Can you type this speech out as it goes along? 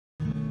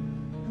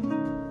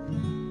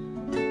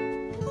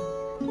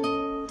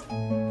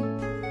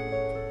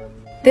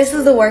This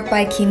is the work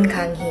by Kim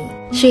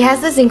Kang-hee. She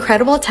has this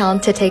incredible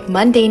talent to take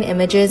mundane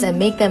images and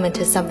make them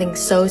into something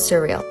so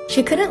surreal.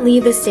 She couldn't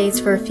leave the States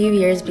for a few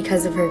years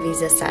because of her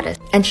visa status.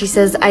 And she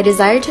says, "I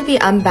desire to be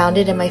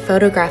unbounded in my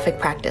photographic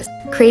practice.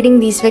 Creating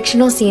these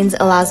fictional scenes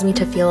allows me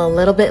to feel a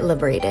little bit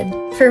liberated."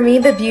 For me,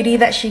 the beauty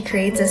that she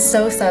creates is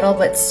so subtle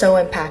but so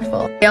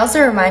impactful. They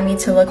also remind me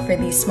to look for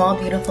these small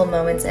beautiful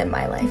moments in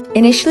my life.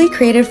 Initially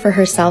created for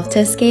herself to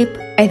escape,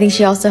 I think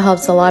she also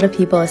helps a lot of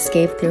people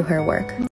escape through her work.